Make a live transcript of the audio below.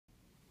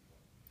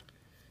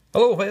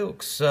Hello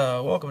folks,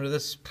 welcome to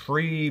this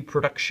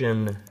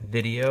pre-production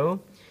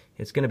video.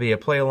 It's going to be a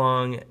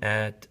play-along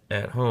at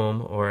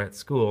home or at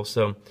school,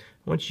 so I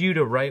want you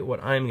to write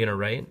what I'm going to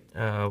write.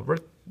 The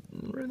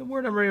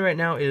word I'm writing right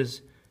now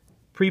is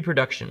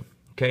pre-production.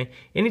 Okay?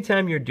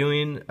 Anytime you're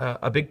doing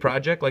a big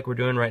project like we're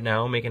doing right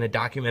now, making a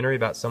documentary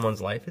about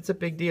someone's life, it's a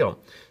big deal.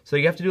 So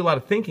you have to do a lot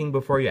of thinking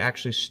before you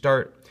actually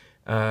start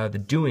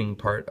the doing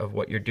part of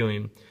what you're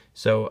doing.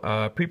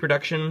 So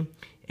pre-production,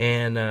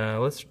 and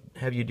let's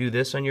have you do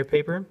this on your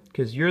paper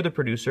because you're the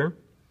producer.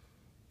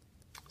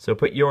 So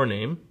put your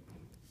name.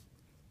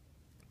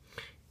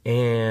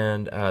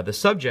 And the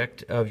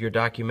subject of your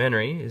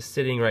documentary is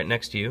sitting right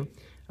next to you.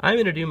 I'm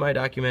going to do my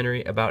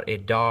documentary about a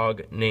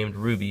dog named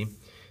Ruby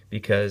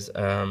because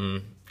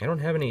I don't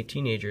have any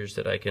teenagers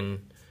that I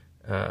can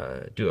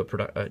do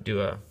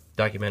a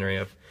documentary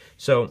of.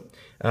 So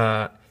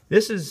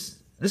this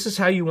is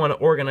how you want to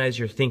organize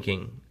your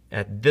thinking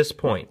at this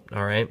point.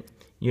 All right.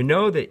 You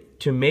know that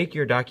to make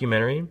your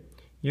documentary,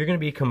 you're going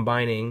to be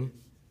combining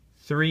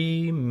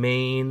three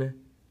main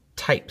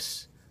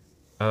types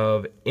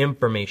of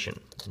information.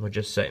 We'll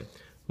just say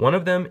one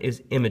of them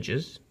is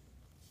images.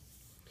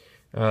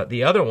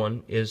 The other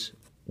one is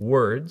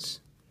words,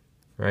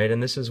 right?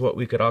 And this is what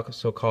we could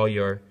also call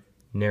your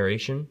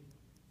narration.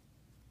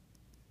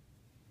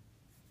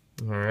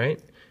 All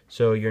right.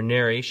 So your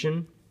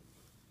narration,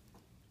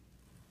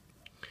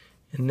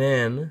 and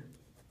then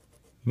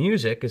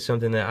music is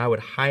something that I would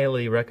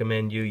highly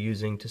recommend you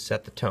using to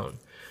set the tone.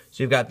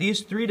 So you've got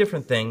these three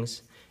different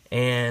things,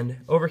 and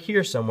over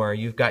here somewhere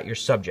you've got your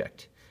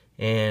subject.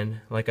 And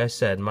like I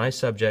said, my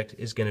subject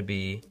is going to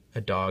be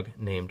a dog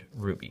named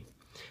Ruby.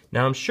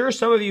 Now I'm sure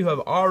some of you have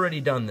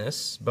already done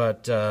this,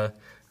 but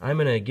I'm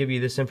going to give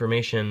you this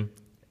information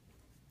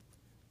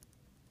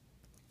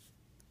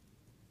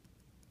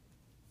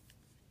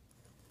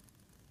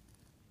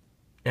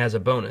as a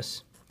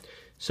bonus.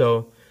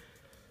 So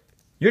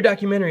your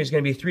documentary is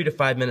going to be 3 to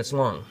 5 minutes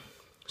long.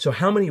 So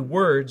how many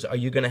words are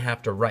you going to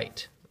have to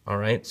write? All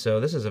right, so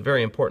this is a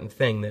very important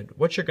thing, that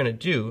what you're going to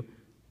do,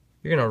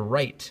 you're going to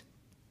write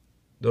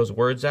those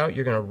words out.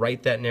 You're going to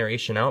write that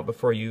narration out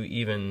before you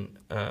even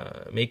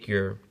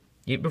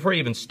before you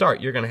even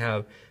start. You're going to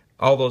have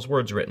all those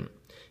words written.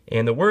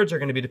 And the words are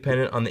going to be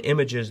dependent on the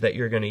images that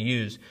you're going to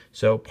use.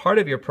 So part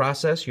of your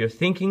process, your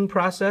thinking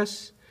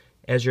process,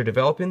 as you're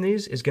developing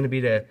these, is going to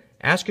be to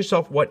ask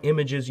yourself what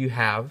images you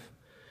have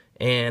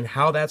and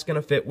how that's going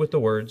to fit with the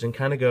words, and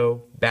kind of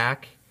go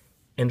back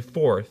and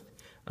forth.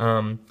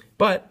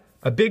 But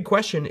a big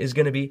question is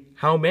going to be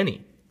how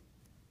many,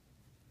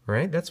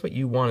 right? That's what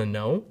you want to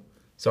know.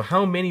 So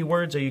how many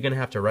words are you going to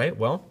have to write?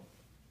 Well,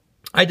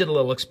 I did a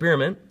little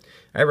experiment.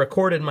 I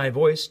recorded my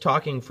voice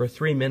talking for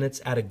 3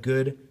 minutes at a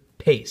good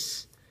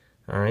pace.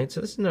 All right, so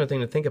this is another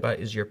thing to think about,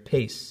 is your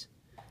pace.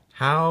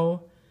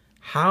 And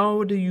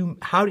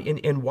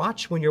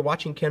watch when you're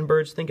watching Ken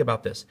Burns, think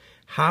about this.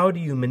 How do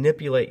you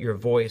manipulate your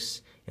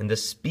voice and the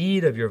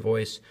speed of your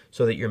voice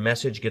so that your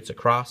message gets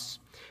across?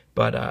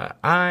 But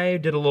I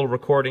did a little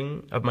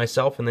recording of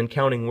myself and then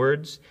counting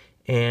words,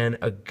 and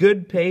a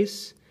good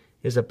pace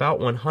is about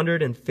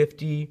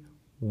 150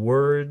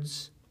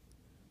 words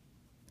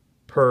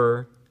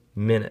per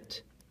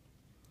minute,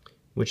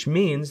 which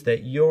means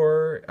that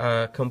your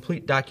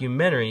complete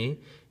documentary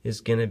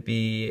is going to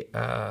be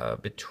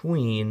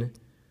between,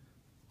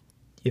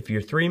 if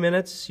you're 3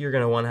 minutes, you're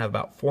going to want to have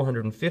about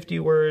 450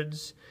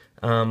 words.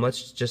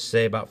 Let's just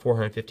say about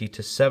 450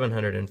 to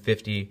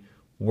 750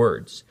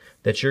 words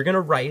that you're going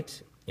to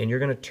write, and you're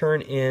going to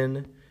turn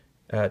in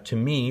to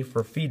me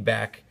for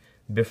feedback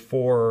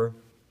before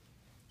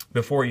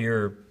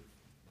your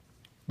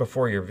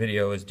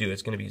video is due.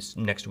 It's going to be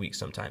next week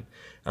sometime.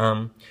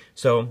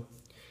 So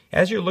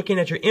as you're looking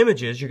at your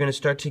images, you're going to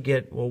start to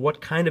get, well,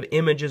 what kind of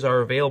images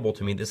are available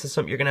to me? This is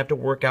something you're going to have to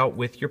work out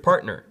with your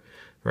partner,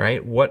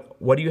 right? What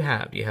do you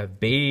have? Do you have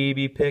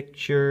baby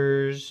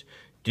pictures?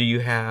 Do you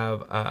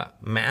have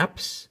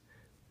maps?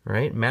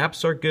 Right?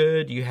 Maps are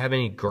good. Do you have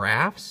any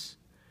graphs?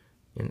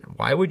 And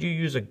why would you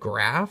use a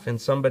graph in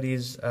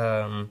somebody's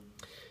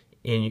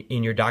in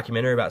your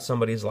documentary about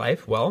somebody's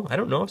life? Well, I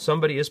don't know. If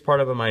somebody is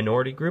part of a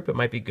minority group, it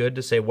might be good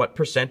to say what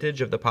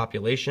percentage of the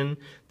population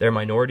their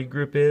minority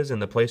group is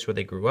and the place where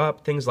they grew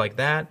up, things like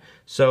that.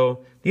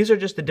 So these are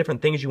just the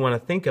different things you want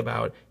to think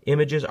about.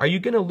 Images. Are you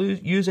going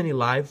to use any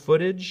live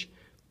footage?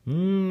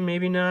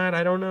 Maybe not.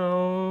 I don't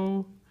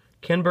know.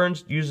 Ken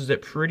Burns uses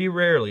it pretty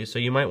rarely, so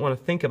you might want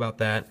to think about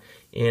that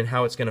and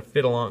how it's going to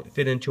fit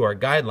into our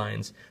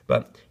guidelines.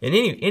 But in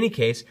any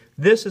case,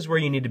 this is where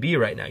you need to be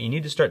right now. You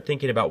need to start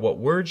thinking about what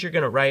words you're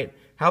going to write,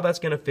 how that's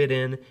going to fit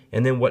in,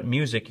 and then what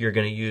music you're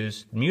going to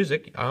use.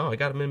 Music, oh, I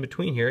got them in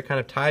between here. It kind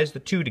of ties the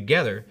two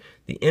together.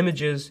 The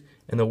images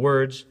and the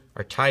words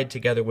are tied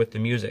together with the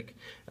music.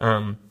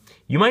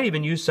 You might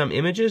even use some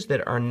images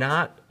that are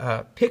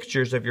not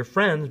pictures of your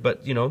friends,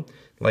 but, you know,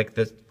 like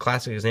the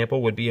classic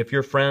example would be if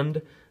your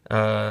friend,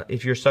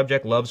 if your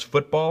subject loves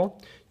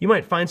football, you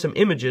might find some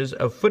images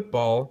of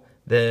football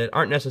that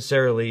aren't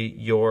necessarily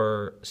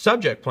your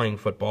subject playing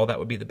football. That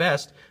would be the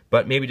best,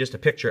 but maybe just a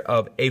picture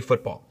of a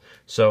football.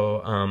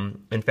 So,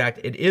 in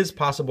fact, it is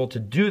possible to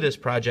do this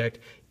project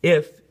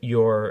if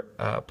your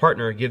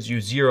partner gives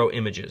you 0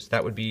 images.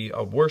 That would be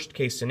a worst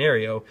case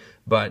scenario,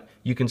 but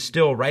you can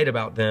still write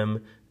about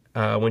them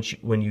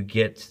when you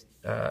get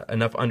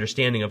enough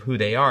understanding of who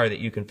they are that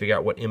you can figure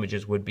out what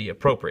images would be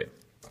appropriate.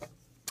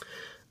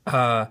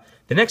 The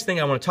next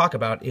thing I want to talk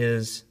about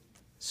is,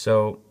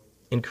 so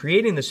in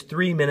creating this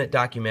 3-minute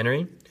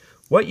documentary,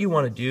 what you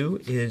want to do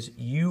is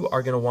you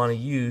are going to want to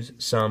use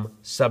some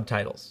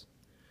subtitles.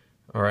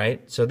 All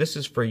right, so this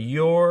is for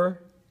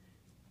your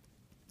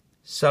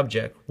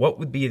subject. What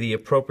would be the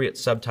appropriate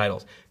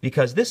subtitles?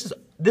 Because this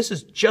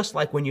is just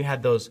like when you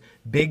had those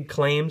big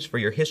claims for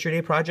your History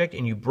Day project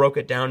and you broke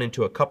it down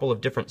into a couple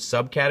of different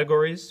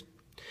subcategories.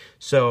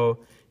 So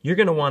you're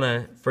going to want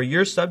to, for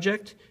your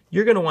subject,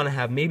 you're going to want to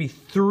have maybe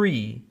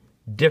 3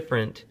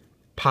 different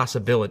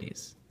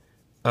possibilities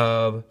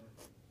of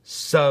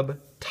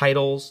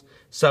subtitles,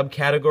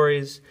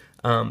 subcategories.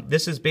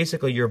 This is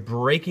basically you're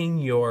breaking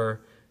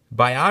your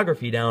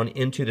biography down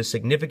into the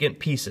significant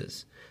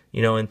pieces.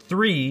 You know, and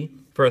 3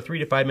 for a 3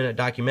 to 5 minute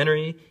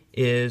documentary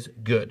is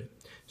good.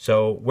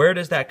 So where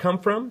does that come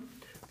from?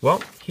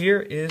 Well, here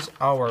is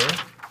our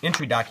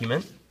entry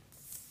document,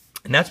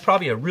 and that's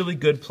probably a really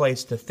good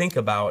place to think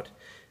about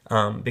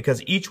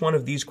because each one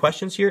of these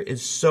questions here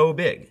is so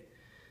big.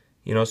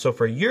 You know, so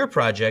for your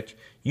project,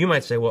 you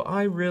might say, well,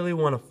 I really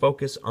want to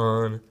focus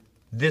on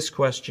this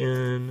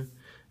question.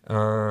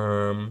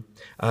 I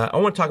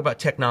want to talk about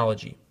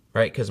technology,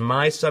 right? Because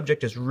my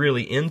subject is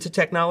really into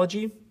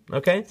technology,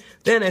 okay?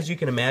 Then, as you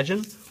can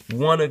imagine,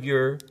 one of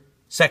your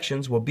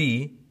sections will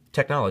be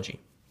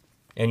technology.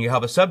 And you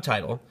have a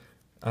subtitle.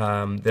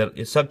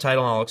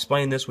 I'll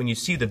explain this when you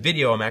see the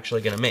video I'm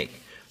actually going to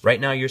make.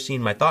 Right now, you're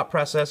seeing my thought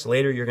process.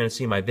 Later, you're going to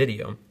see my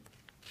video.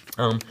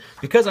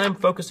 Because I'm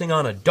focusing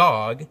on a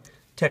dog,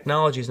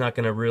 technology is not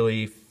going to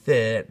really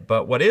fit,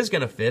 but what is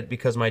going to fit,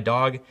 because my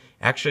dog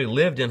actually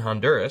lived in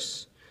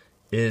Honduras,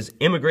 is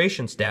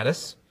immigration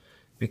status,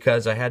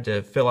 because I had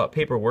to fill out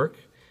paperwork,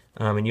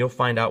 and you'll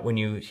find out when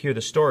you hear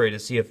the story to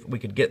see if we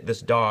could get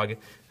this dog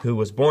who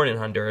was born in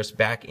Honduras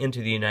back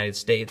into the United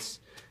States.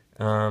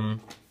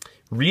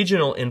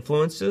 Regional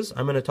influences,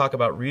 I'm going to talk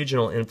about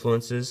regional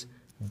influences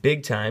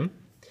big time,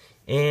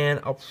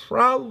 and I'll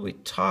probably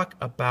talk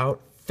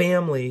about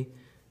family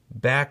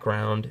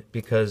background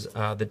because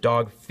the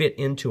dog fit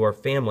into our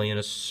family in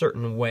a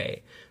certain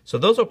way. So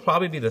those will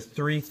probably be the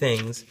 3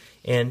 things,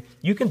 and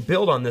you can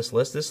build on this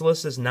list. This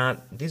list is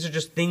not, these are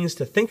just things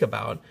to think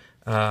about,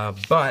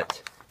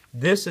 but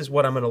this is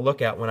what I'm going to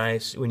look at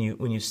when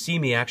you see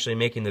me actually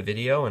making the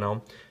video,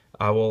 and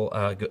I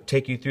will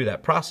take you through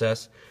that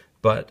process.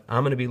 But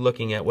I'm going to be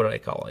looking at, what do I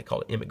call it? I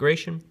call it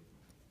immigration.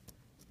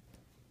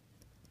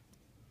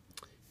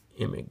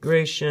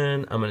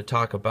 Immigration. I'm going to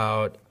talk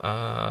about,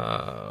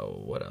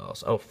 what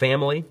else? Oh,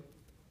 family.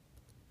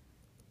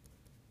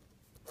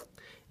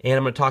 And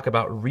I'm going to talk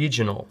about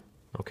regional,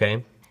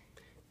 okay?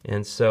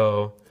 And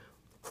so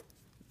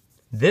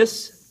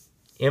this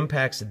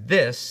impacts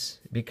this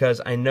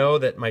because I know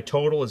that my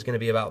total is going to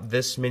be about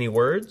this many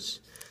words.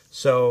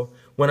 So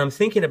when I'm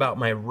thinking about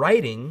my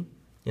writing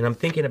and I'm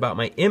thinking about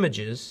my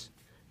images,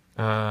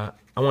 I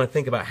want to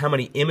think about how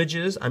many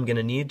images I'm going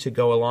to need to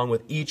go along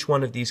with each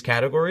one of these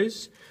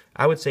categories.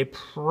 I would say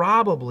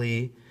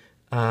probably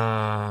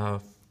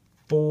 4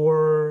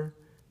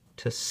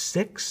 to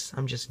 6.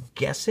 I'm just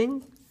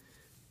guessing.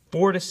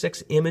 4 to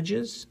 6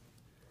 images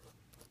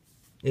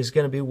is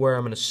going to be where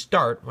I'm going to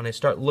start when I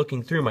start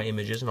looking through my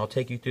images, and I'll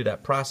take you through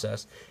that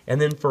process.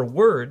 And then for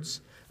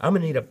words, I'm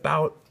going to need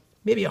about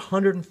maybe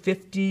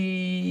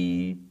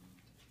 150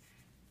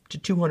 to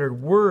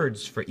 200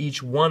 words for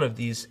each one of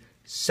these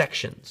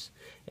sections.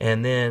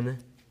 And then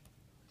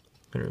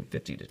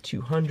 150 to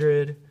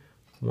 200,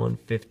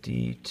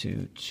 150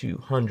 to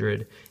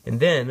 200. And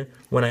then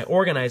when I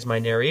organize my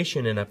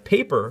narration in a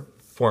paper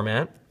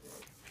format,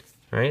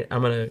 right,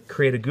 I'm going to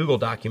create a Google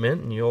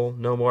document, and you'll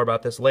know more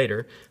about this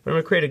later. But I'm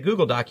going to create a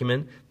Google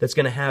document that's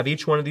going to have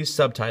each one of these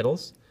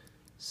subtitles.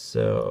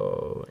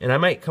 So, and I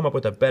might come up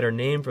with a better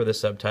name for the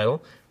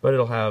subtitle, but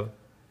it'll have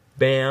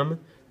BAM,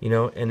 you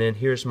know, and then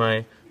here's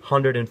my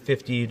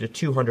 150 to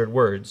 200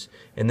 words.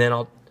 And then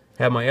I'll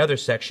have my other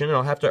section, and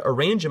I'll have to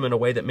arrange them in a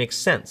way that makes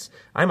sense.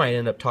 I might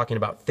end up talking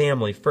about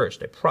family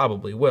first. I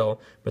probably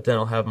will, but then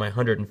I'll have my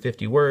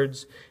 150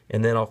 words,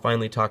 and then I'll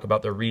finally talk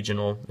about the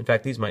regional. In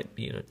fact, these might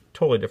be in a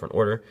totally different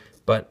order,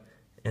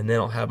 and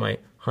then I'll have my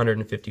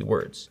 150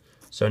 words.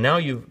 So now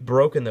you've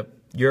broken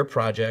your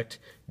project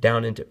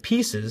down into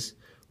pieces,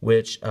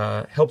 which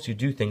helps you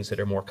do things that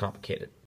are more complicated.